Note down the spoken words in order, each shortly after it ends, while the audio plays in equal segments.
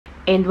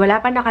And wala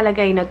pa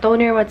nakalagay na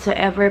toner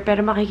whatsoever. Pero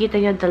makikita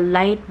nyo the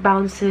light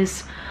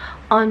bounces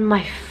on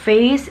my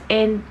face.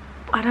 And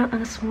parang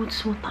ang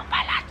smooth-smooth ng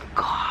balat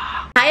ko.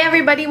 Hi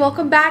everybody!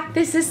 Welcome back!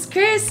 This is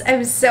Kris.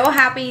 I'm so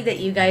happy that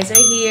you guys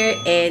are here.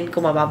 And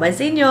kung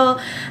mapapansin nyo,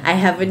 I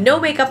have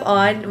no makeup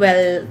on.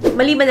 Well,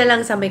 maliban na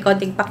lang sa may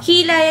konting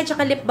pakilay at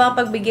saka lip balm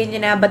pagbigyan nyo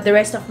na. But the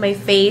rest of my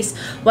face,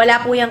 wala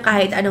po yung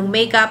kahit anong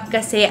makeup.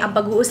 Kasi ang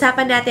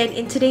pag-uusapan natin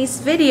in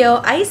today's video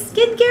ay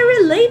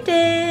skincare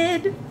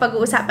related.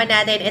 Pag-uusapan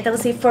natin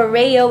itong si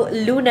Foreo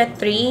Luna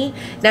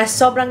 3 na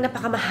sobrang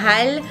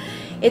napakamahal.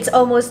 It's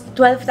almost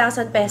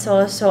 12,000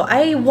 pesos. So,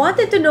 I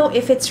wanted to know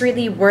if it's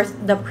really worth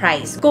the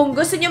price. Kung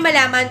gusto nyo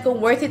malaman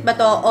kung worth it ba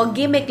to o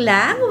gimmick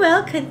lang,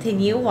 well,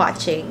 continue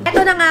watching.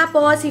 Ito na nga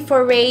po si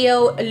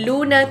Foreo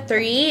Luna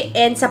 3.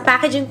 And sa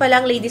packaging pa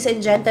lang, ladies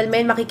and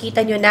gentlemen,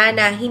 makikita nyo na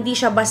hindi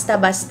siya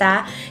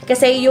basta-basta.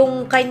 Kasi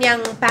yung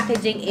kanyang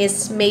packaging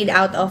is made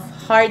out of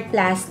hard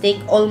plastic.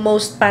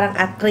 Almost parang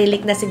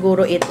acrylic na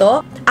siguro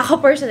ito.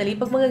 Ako personally,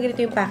 pag mga ganito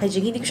yung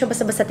packaging, hindi ko siya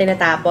basta-basta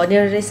tinatapon.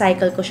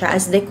 Nire-recycle ko siya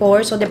as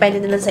decor. So, depende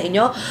na lang sa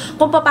inyo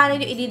kung paano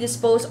nyo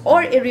i-dispose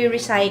or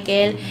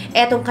i-recycle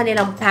etong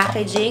kanilang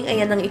packaging.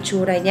 Ayan ang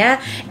itsura niya.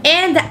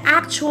 And the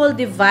actual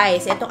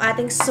device, itong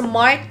ating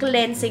smart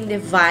cleansing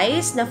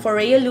device na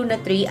Foreo Luna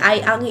 3 ay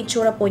ang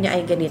itsura po niya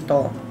ay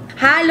ganito.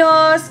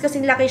 Halos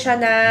kasing laki siya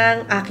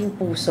ng aking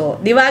puso.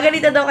 Di ba?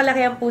 Ganito daw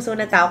kalaki ang puso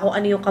ng tao kung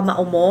ano yung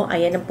kamao mo.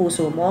 Ayan ang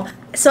puso mo.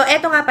 So,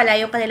 eto nga pala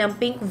yung kanilang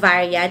pink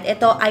variant.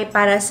 Ito ay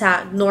para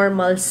sa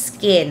normal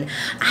skin.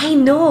 I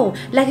know!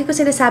 Lagi ko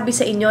sinasabi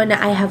sa inyo na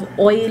I have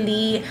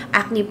oily,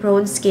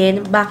 acne-prone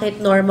skin.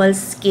 Bakit normal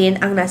skin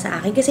ang nasa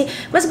akin? Kasi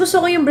mas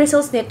gusto ko yung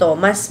bristles nito.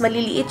 Mas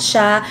maliliit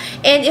siya.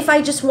 And if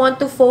I just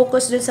want to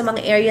focus dun sa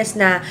mga areas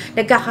na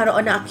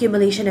nagkakaroon ng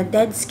accumulation ng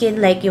dead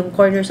skin, like yung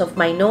corners of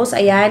my nose,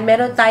 ayan,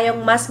 meron tayong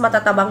mas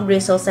matatabang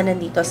bristles na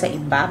nandito sa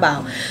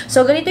ibabaw.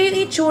 So, ganito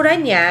yung itsura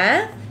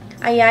niya.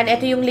 Ayan,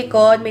 ito yung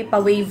likod. May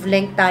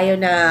pa-wavelength tayo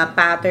na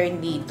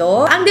pattern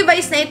dito. Ang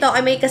device na ito ay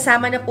may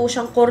kasama na po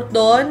siyang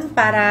cordon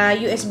para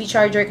USB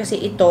charger kasi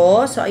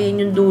ito. So, ayan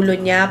yung dulo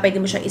niya. Pwede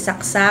mo siyang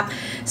isaksak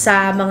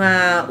sa mga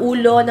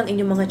ulo ng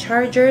inyong mga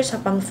charger, sa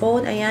pang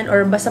phone, ayan.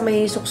 Or basta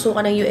may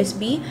suksukan ng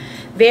USB.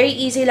 Very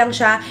easy lang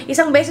siya.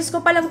 Isang beses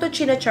ko pa lang ito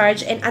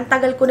china-charge and ang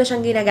tagal ko na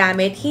siyang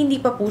ginagamit. Hindi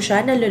pa po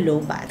siya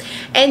nalulubat.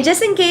 And just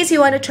in case you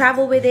want to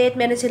travel with it,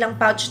 meron silang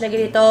pouch na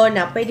ganito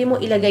na pwede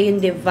mo ilagay yung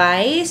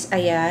device.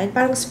 Ayan.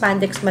 Parang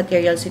spandex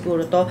material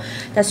siguro to.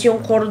 Tapos yung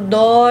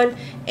cordon.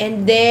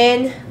 And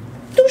then,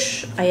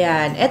 tush!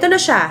 Ayan. Eto na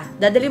siya.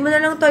 Dadali mo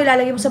na lang to.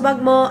 Ilalagay mo sa bag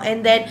mo.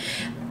 And then,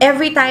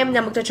 every time na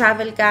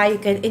magta-travel ka, you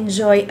can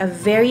enjoy a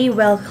very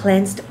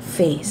well-cleansed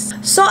face.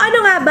 So,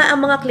 ano nga ba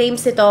ang mga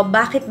claims nito?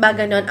 Bakit ba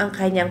ganon ang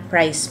kanyang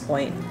price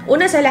point?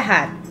 Una sa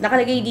lahat,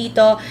 nakalagay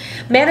dito,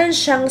 meron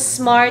siyang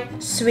smart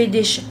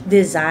Swedish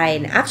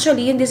design.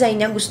 Actually, yung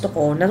design niya gusto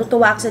ko.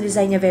 Natutuwa ako sa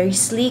design niya. Very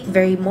sleek,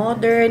 very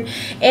modern.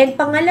 And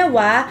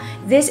pangalawa,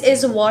 this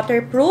is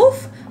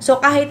waterproof. So,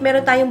 kahit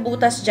meron tayong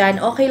butas dyan,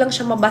 okay lang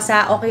siyang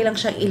mabasa, okay lang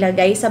siyang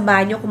ilagay sa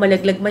banyo. Kung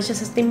malaglag man siya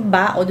sa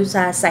timba o doon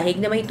sa sahig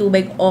na may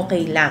tubig,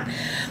 okay lang.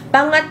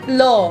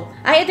 Pangatlo,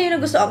 ay ito yung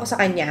gusto ako sa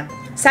kanya.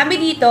 Sabi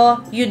dito,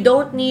 you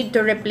don't need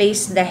to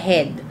replace the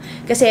head.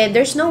 Kasi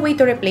there's no way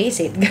to replace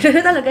it. Ganun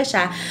na talaga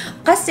siya.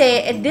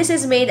 Kasi this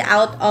is made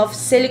out of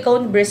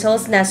silicone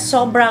bristles na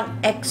sobrang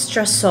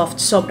extra soft.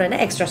 Sobra na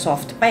extra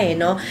soft pa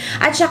no?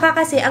 At saka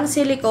kasi ang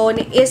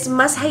silicone is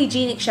mas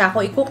hygienic siya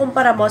kung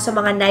ikukumpara mo sa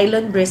mga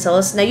nylon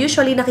bristles na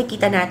usually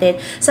nakikita natin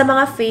sa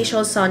mga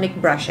facial sonic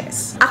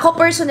brushes. Ako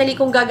personally,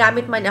 kung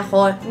gagamit man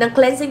ako ng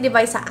cleansing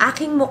device sa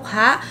aking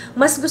mukha,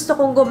 mas gusto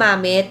kong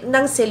gumamit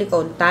ng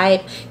silicone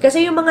type.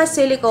 Kasi yung mga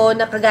silicone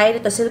na kagaya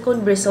nito,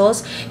 silicone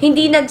bristles,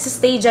 hindi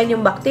nagsistay dyan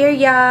yung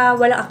bacteria,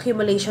 walang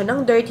accumulation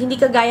ng dirt, hindi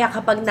kagaya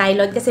kapag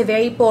nylon kasi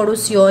very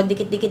porous yun,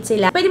 dikit-dikit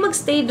sila. Pwede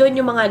magstay doon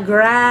yung mga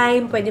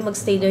grime, pwede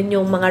magstay doon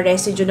yung mga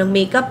residue ng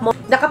makeup mo,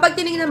 na kapag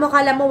tinignan mo,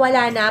 kala mo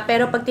wala na,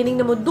 pero pag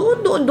tinignan mo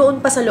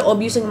doon pa sa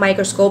loob using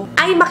microscope,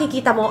 ay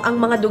makikita mo ang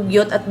mga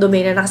dugyot at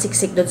dumi na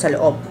nakasiksik doon sa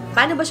loob.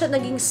 Paano ba siya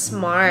naging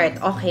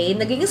smart? Okay,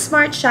 naging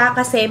smart siya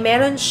kasi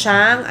meron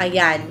siyang,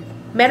 ayan,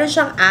 meron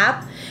siyang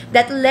app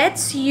that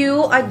lets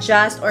you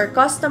adjust or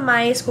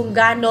customize kung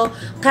gaano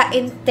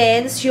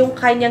ka-intense yung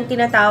kanyang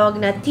tinatawag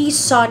na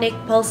T-sonic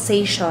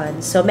pulsation.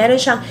 So, meron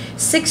siyang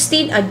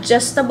 16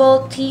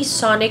 adjustable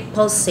T-sonic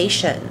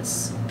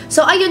pulsations.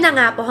 So, ayun na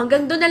nga po.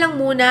 Hanggang doon na lang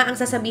muna ang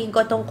sasabihin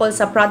ko tungkol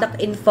sa product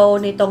info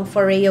nitong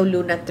Foreo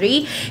Luna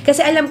 3.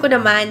 Kasi alam ko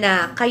naman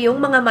na kayong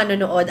mga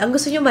manonood, ang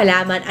gusto nyo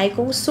malaman ay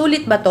kung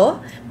sulit ba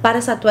to para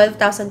sa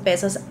 12,000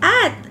 pesos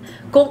at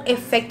kung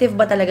effective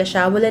ba talaga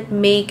siya, will it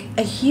make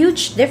a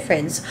huge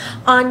difference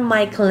on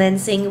my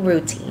cleansing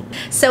routine.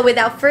 So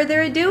without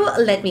further ado,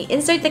 let me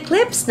insert the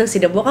clips nung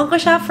sinubukan ko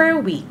siya for a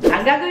week.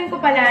 Ang gagawin ko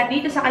pala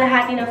dito sa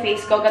kalahati ng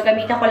face ko,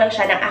 gagamitan ko lang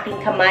siya ng aking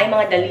kamay,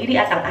 mga daliri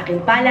at ang aking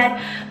palad.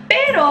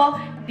 Pero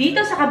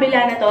dito sa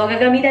kabila na to,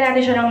 gagamitan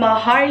natin siya ng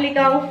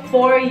maharlikang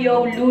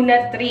Foreo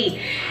Luna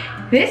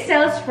 3. This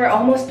sells for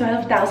almost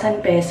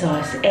 12,000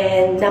 pesos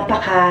and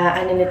napaka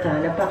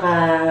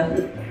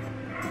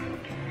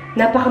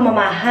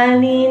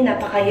napakamamahalin,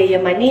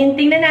 napakayayamanin.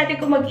 Tingnan natin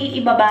kung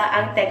mag-iiba ba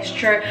ang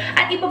texture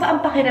at iba ba ang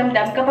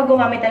pakiramdam kapag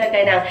gumamit talaga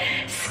ng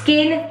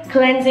skin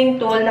cleansing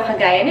tool na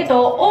kagaya nito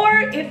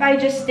or if I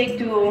just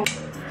stick to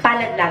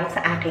palad lang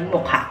sa aking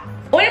mukha.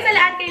 Una sa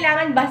lahat,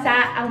 kailangan basa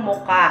ang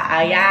mukha.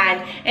 Ayan.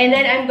 And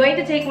then, I'm going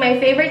to take my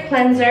favorite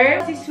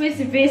cleanser, si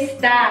Swiss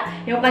Vista.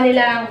 Yung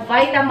kanilang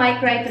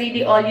Vitamicry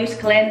 3D All-Use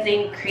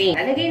Cleansing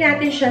Cream. Alagay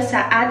natin siya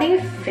sa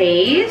ating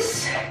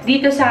face.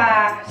 Dito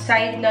sa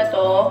side na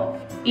to,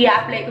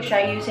 i-apply ko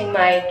siya using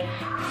my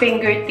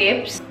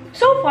fingertips.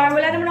 So far,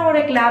 wala naman ako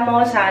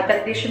reklamo sa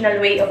traditional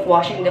way of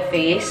washing the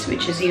face,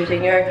 which is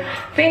using your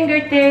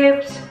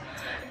fingertips.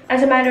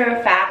 As a matter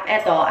of fact,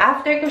 eto,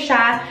 after ko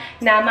siya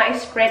na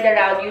ma-spread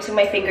around using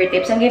my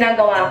fingertips, ang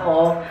ginagawa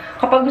ko,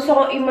 kapag gusto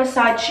ko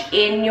i-massage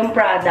in yung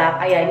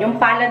product, ayan, yung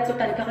palad ko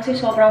talaga kasi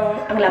sobrang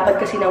ang lapad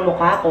kasi ng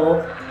mukha ko.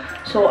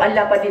 So, ang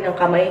lapad din ng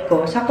kamay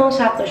ko.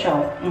 Saktong-sakto siya.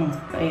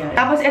 Ayan.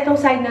 Tapos, etong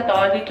side na to,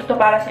 dito to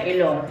para sa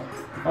ilong.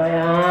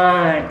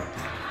 Ayan.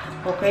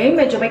 Okay,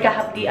 medyo may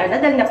kahapdian na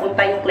dahil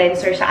napunta yung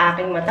cleanser sa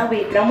aking mata.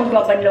 Wait lang,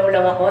 magbabanlaw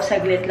lang ako.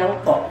 Saglit lang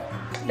po.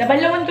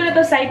 Nabanlawan ko na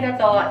to side na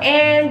to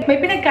and may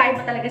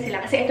pinagkaiba talaga sila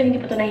kasi ito hindi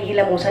pa to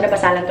nahihilamusan,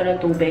 nabasalan to ng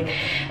tubig.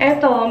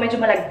 Ito,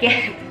 medyo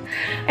malagkit.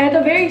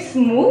 Ito, very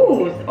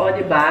smooth. O,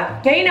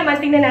 diba? Ngayon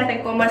naman, tingnan natin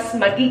kung mas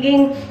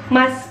magiging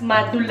mas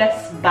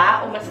madulas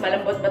ba o mas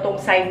malambot ba tong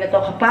side na to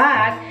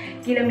kapag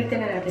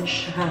ginamitan na natin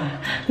siya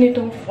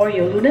nitong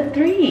Foreo Luna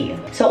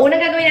 3. So,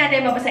 unang gagawin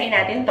natin, mabasahin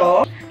natin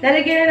to.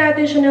 Lalagyan na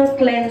natin siya ng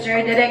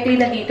cleanser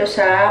directly na dito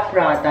sa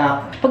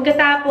product.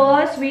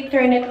 Pagkatapos, we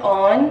turn it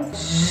on.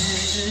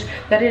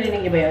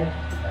 Naririnig niyo ba yun?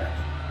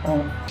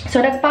 Oh.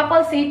 So,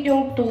 nagpapalsate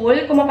yung tool.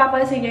 Kung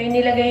mapapansin nyo, yung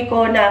nilagay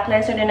ko na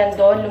cleanser na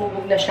nandun,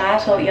 lumubog na siya.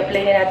 So,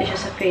 i-apply na natin siya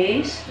sa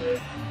face.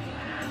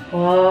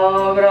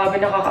 Wow, grabe,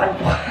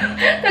 nakakaantok.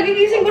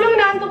 Nagigising ko lang,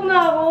 naantok na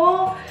ako.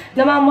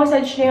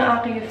 Namamassage niya yung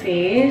aking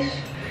face.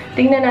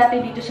 Tingnan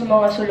natin dito sa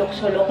mga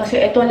sulok-sulok. Kasi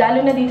ito,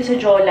 lalo na dito sa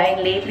jawline,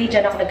 lately,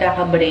 dyan ako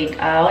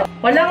nagkaka-breakout.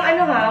 Walang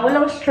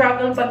walang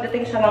struggle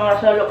pagdating sa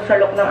mga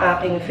sulok-sulok ng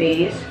aking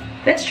face.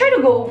 Let's try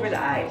to go over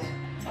the eyes.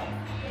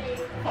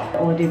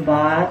 O,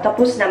 diba?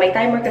 Tapos na, may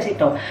timer kasi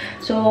to.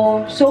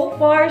 So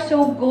far,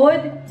 so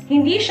good.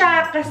 Hindi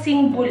siya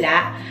kasing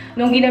bula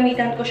nung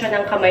ginamitan ko siya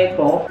ng kamay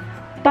ko.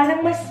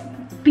 Parang mas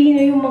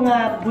pino yung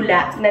mga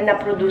bula na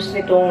na-produce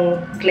nitong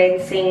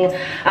cleansing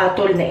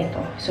tool na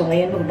ito. So,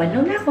 ngayon,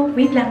 magbanlaw na ako.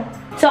 Wait lang.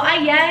 So,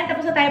 ayan.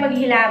 Tapos na tayo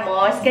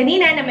maghihilamos.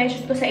 Kanina,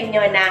 na-mention ko sa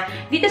inyo na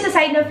dito sa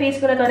side ng face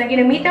ko na to, na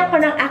ginamitan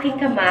ko ng aking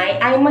kamay,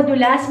 ay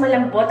madulas,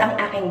 malambot ang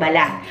aking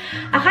balat.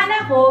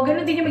 Akala ko,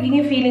 ganun din yung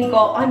magiging feeling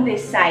ko on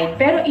this side.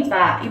 Pero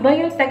iba. Iba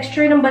yung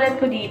texture ng balat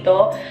ko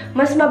dito.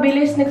 Mas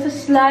mabilis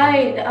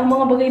nagsaslide ang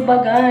mga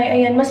bagay-bagay.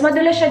 Ayan. Mas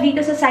madulas siya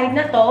dito sa side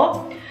na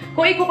to.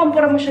 Kung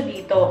ikukumpara mo siya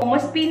dito,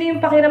 mas pino yung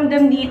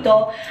pakiramdam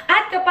dito,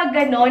 at kapag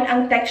ganon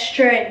ang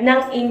texture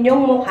ng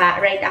inyong mukha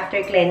right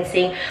after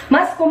cleansing,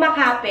 mas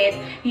kumakapit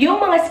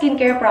yung mga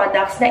skincare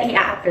products na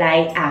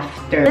i-apply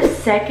after. The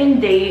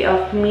second day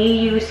of me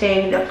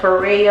using the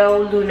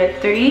Foreo Luna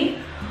 3.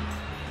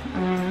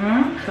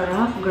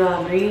 Sarap,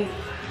 grabe.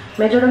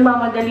 Medyo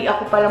nagmamadali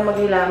ako palang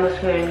maghilamos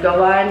ngayon.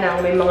 Gawa ng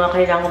may mga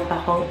kailangan pa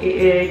akong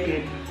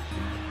i-edit.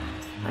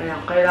 Ayan,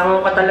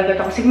 kailangan ko talaga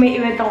ito. Kasi may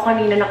event ako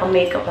kanina,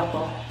 naka-makeup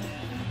ako.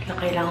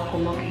 Kailangan ko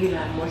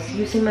maghilamos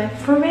using my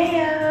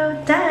Foreo.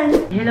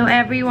 Done! Hello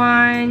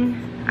everyone!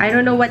 I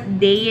don't know what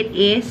day it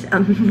is.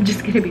 I'm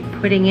just gonna be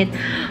putting it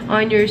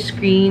on your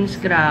screens.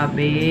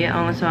 Grabe,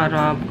 ang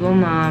sarap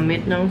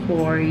gumamit ng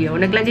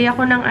Foreo. Naglagay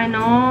ako ng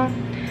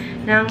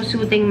ng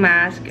soothing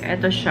mask.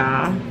 Ito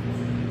siya.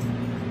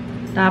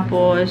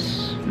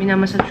 Tapos,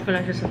 minamassage ko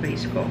lang siya sa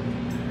face ko.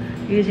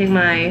 Using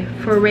my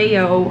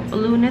Foreo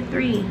Luna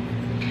 3.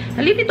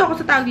 Nalilito ako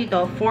sa tawag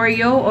dito,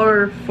 Foreo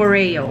or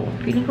Foreo.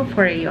 Feeling ko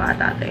Foreo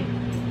ata ito eh.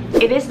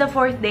 It is the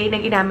 4th day na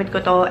ginamit ko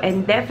to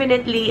and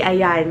definitely,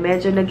 ayan,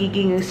 medyo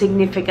nagiging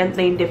significant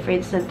na yung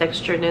difference ng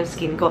texture ng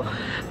skin ko.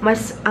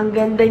 Mas ang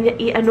ganda niya,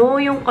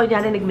 yung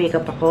kunyari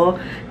nag-makeup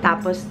ako,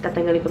 tapos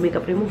tatanggalin ko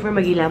makeup remover,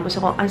 maghilamos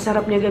ako. Ang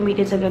sarap niya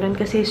gamitin sa ganun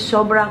kasi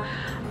sobrang,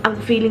 ang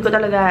feeling ko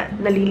talaga,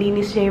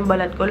 nalilinis niya yung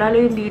balat ko. Lalo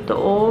yung dito,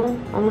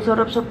 ang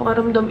sarap sa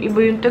pakiramdam. Iba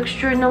yung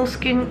texture ng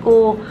skin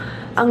ko.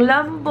 Ang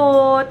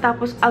lambot,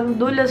 tapos ang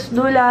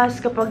dulas-dulas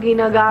kapag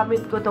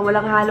ginagamit ko to,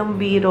 walang halong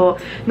biro.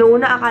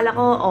 Noong una, akala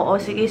ko, oo,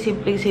 sige,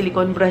 simpleng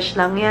silicone brush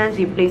lang yan,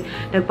 simpleng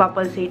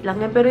nagpapalsate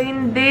lang yan. Pero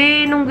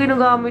hindi, nung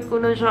ginagamit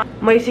ko na siya,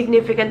 may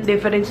significant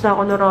difference na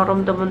ako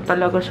nararamdaman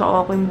talaga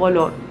sa aking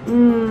balat.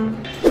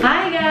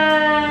 Hi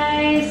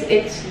guys!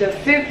 It's the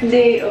 5th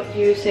day of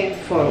using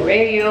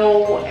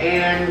Foreo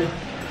and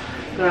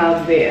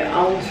grabe,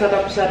 ang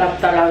sarap-sarap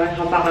talaga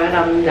sa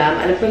pakiramdam.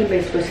 Alam ko, yung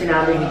ko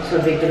sinabi dito sa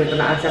video nito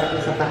na ang sarap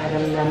na sa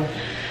pakiramdam.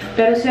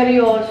 Pero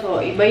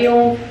seryoso, iba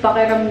yung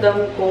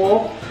pakiramdam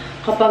ko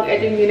kapag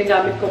ito yung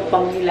ginagamit kong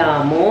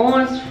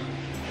panghilamos.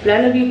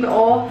 Lalo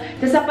dito,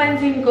 sa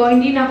pansin ko,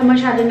 hindi na ako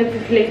masyadong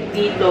nag-flake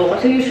dito.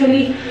 Kasi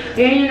usually,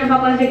 yan yung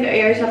napapansin ko,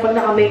 sa pag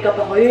naka-makeup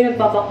ako, yung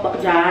nagbabakbak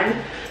dyan.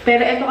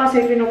 Pero ito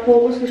kasi,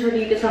 pinofocus ko siya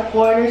dito sa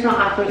corners ng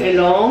aking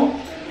ilong.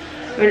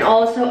 And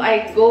also,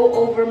 I go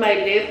over my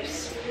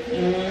lips.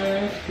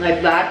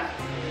 Like that.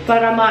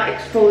 Para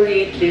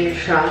ma-exfoliate din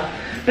siya.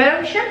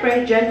 Pero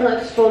syempre, gentle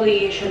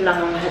exfoliation lang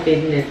ang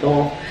hatid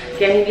nito.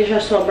 Kaya hindi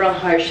siya sobrang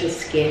harsh sa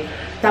skin.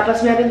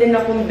 Tapos meron din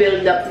akong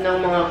build-up ng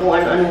mga kung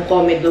ano-anong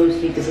comedones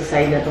dito sa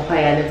side na to.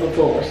 Kaya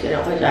nagpo-focus din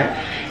ako dyan.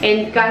 And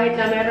kahit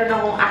na meron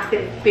akong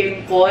active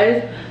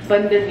pimple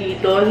banda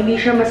dito, hindi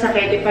siya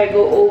masakit if I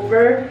go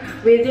over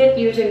with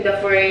it using the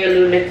Foreo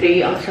Luna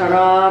 3. Ang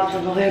sarap sa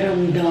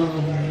pakiramdam.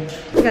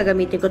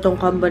 Gagamitin ko tong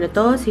combo na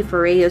to, si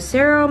Foreo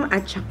Serum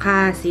at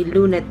saka si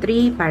Luna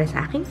 3 para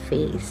sa aking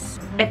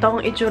face. Ito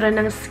ang itsura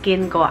ng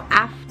skin ko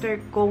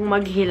after kong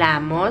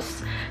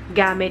maghilamos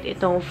gamit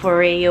itong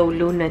Foreo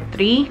Luna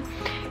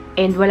 3.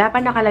 And wala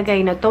pa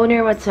nakalagay na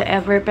toner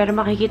whatsoever, pero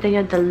makikita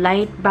nyo the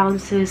light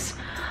bounces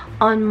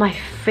on my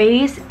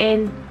face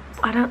and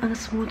parang ang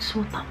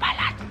smooth-smooth ng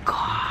balat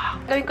ko.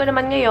 Gawin ko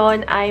naman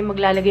ngayon ay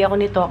maglalagay ako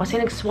nito kasi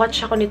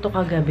nag-swatch ako nito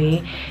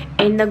kagabi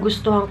and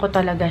nagustuhan ko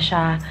talaga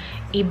siya.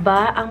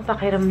 Iba ang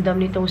pakiramdam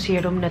nitong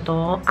serum na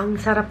to. Ang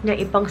sarap niya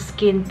ipang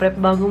skin prep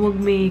bago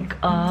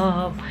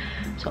mag-makeup.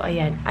 So,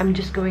 ayan. I'm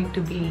just going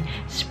to be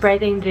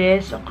spreading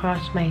this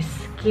across my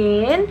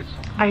skin.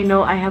 I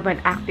know I have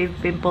an active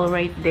pimple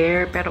right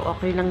there, pero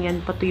okay lang yan.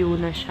 Patuyo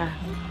na siya.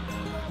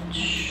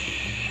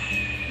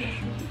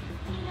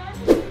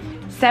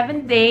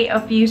 7th day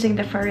of using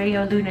the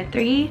Foreo Luna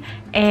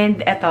 3.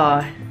 And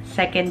eto,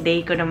 second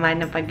day ko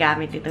naman na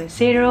paggamit itong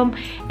serum.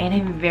 And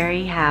I'm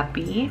very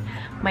happy.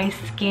 My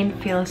skin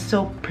feels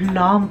so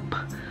plump.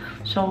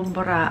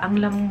 Sobra. Ang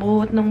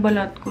lambot ng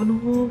balat ko.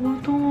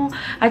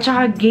 At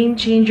saka game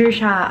changer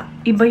siya.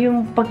 Iba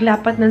yung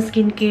paglapat ng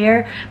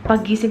skincare.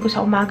 Paggising ko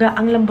sa umaga,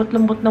 ang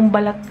lambot-lambot ng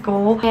balat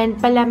ko. And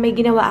pala, may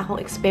ginawa akong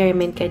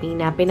experiment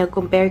kanina.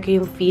 Pinag-compare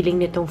ko yung feeling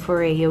nitong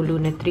Foreo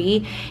Luna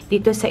 3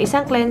 dito sa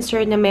isang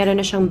cleanser na meron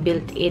na siyang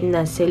built-in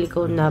na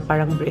silicone na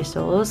parang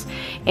bristles.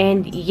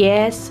 And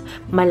yes,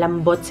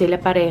 malambot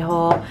sila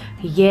pareho.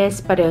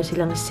 Yes, pareho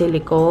silang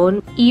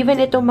silicone. Even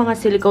itong mga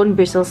silicone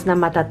bristles na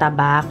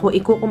matataba, kung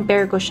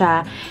i-compare ko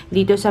siya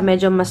dito sa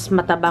medyo mas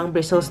matabang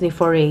bristles ni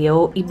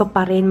Foreo, iba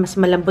pa rin, mas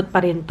malambot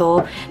pa rin to.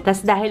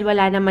 Tapos dahil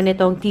wala naman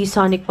itong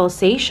T-sonic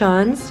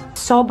pulsations,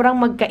 sobrang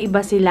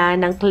magkaiba sila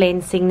ng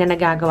cleansing na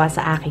nagagawa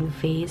sa aking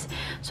face.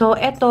 So,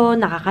 eto,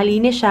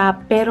 nakakalinis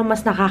siya, pero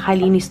mas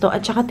nakakalinis to.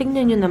 At saka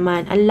tingnan nyo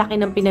naman, ang laki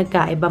ng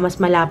pinagkaiba,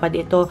 mas malapad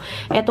ito.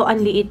 Eto,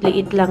 ang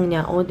liit-liit lang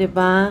niya. O,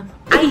 diba?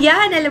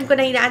 Ayan, alam ko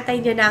na inaantay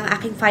nyo na ang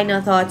aking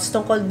final thoughts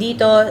tungkol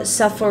dito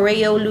sa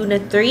Foreo Luna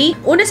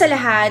 3. Una sa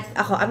lahat,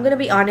 I'm gonna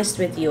be honest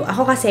with you.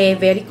 Ako kasi,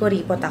 very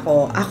kuripot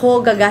ako.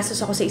 Ako,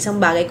 gagastos ako sa isang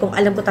bagay kung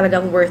alam ko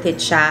talagang worth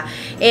it siya.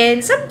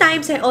 And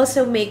sometimes, I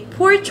also make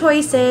poor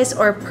choices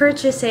or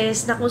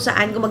purchases na kung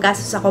saan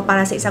gumagastos ako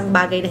para sa isang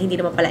bagay na hindi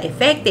naman pala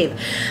effective.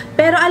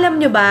 Pero alam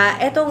nyo ba,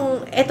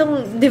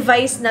 etong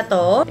device na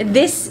to,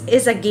 this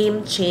is a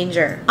game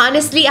changer.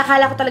 Honestly,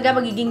 akala ko talaga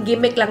magiging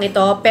gimmick lang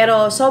ito,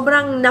 pero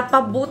sobrang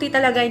napabuti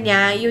talaga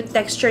niya yung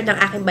texture ng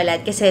aking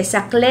balat kasi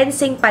sa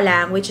cleansing pa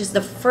lang, which is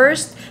the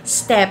first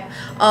step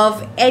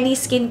of any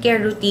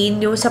skincare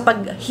routine, yung sa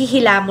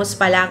paghihilamos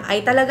pa lang,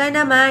 ay talaga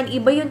naman,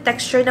 iba yung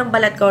texture ng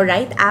balat ko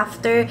right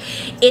after.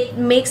 It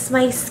makes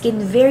my skin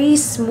very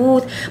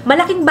smooth.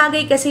 Malaking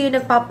bagay kasi yung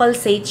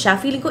nagpapulsate siya.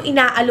 Feeling ko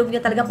inaalog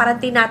niya talaga, parang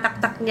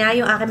tinataktak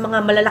niya yung aking mga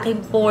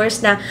malalaking pores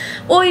na,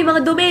 oy,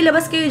 mga dumi,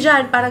 labas kayo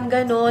dyan, parang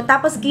gano'n.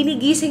 Tapos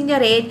ginigising niya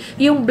rin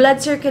yung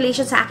blood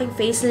circulation sa aking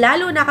face,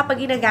 lalo na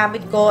kapag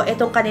ginagamit ko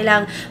itong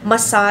kanilang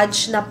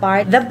massage na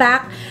part, the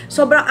back.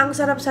 Sobrang ang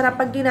sarap-sarap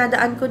pag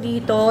dinadaan ko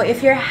dito.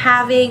 If you're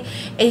having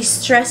a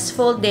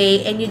stressful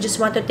day and you just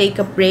want to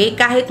take a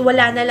break, kahit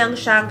wala na lang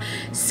siyang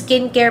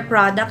skincare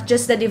product,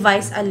 just the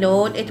device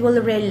alone, it will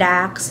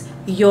relax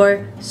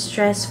your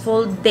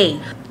stressful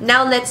day.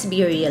 Now, let's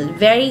be real.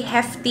 Very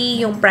hefty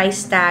yung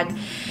price tag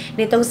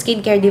nitong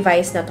skincare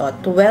device na to.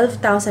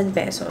 12,000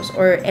 pesos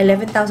or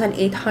 11,800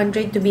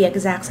 to be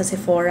exact sa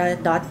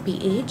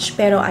Sephora.ph.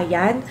 Pero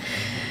ayan,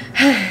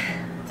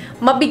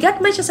 mabigat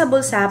man siya sa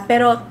bulsa,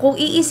 pero kung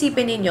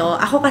iisipin ninyo,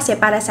 ako kasi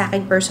para sa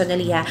akin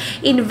personally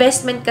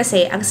investment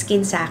kasi ang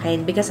skin sa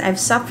akin because I've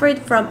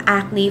suffered from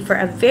acne for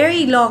a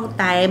very long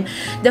time.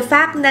 The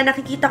fact na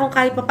nakikita ko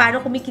kahit paano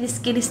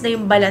kumikinis-kinis na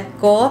yung balat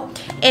ko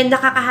and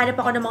nakakahanap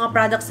ako ng mga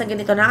products na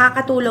ganito,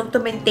 nakakatulong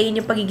to maintain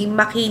yung pagiging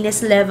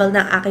makinis level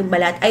ng aking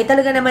balat, ay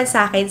talaga naman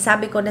sa akin,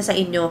 sabi ko na sa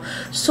inyo,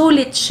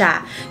 sulit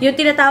siya. Yung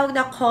tinatawag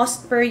na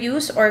cost per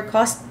use or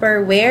cost per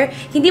wear,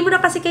 hindi mo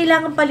na kasi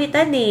kailangan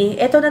palitan eh.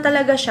 Ito na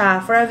talaga siya.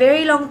 For a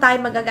very long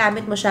time,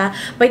 magagamit mo siya.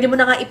 Pwede mo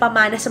na nga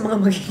ipamana sa mga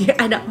magiging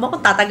anak mo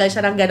kung tatagal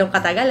siya ng ganong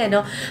katagal,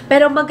 ano?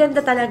 Pero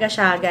maganda talaga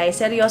siya, guys.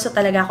 Seryoso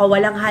talaga ako.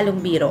 Walang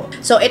halong biro.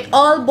 So, it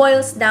all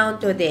boils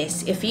down to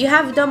this. If you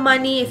have the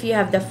money, if you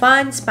have the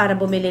funds para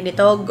bumili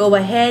nito, go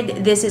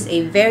ahead. This is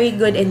a very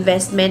good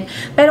investment.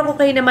 Pero kung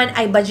kayo naman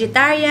ay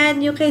vegetarian,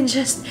 you can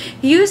just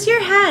use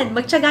your hand.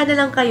 Magtiyaga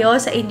na lang kayo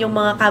sa inyong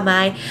mga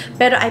kamay.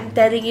 Pero I'm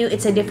telling you,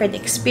 it's a different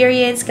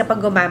experience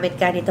kapag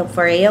gumamit ka nitong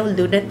Foreo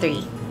Luna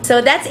 3.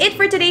 So that's it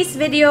for today's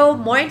video.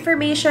 More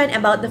information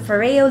about the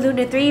Foreo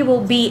Luna 3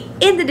 will be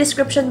in the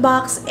description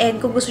box. And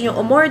kung gusto nyo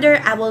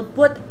umorder, I will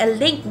put a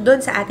link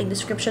dun sa ating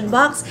description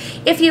box.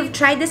 If you've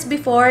tried this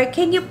before,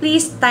 can you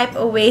please type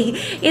away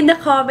in the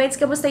comments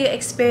kamusta yung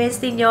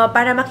experience niyo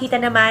para makita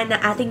naman ng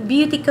ating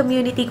beauty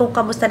community kung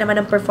kamusta naman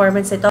ang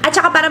performance nito. At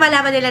saka para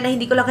malaman nila na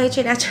hindi ko lang kayo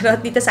chinacharot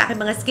dito sa aking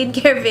mga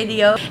skincare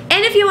video.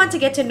 And if you want to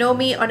get to know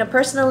me on a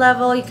personal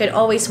level, you can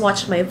always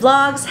watch my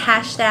vlogs,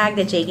 hashtag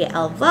the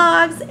JKL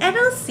Vlogs, and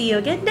I'll see you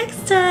again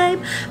next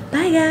time.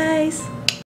 Bye guys!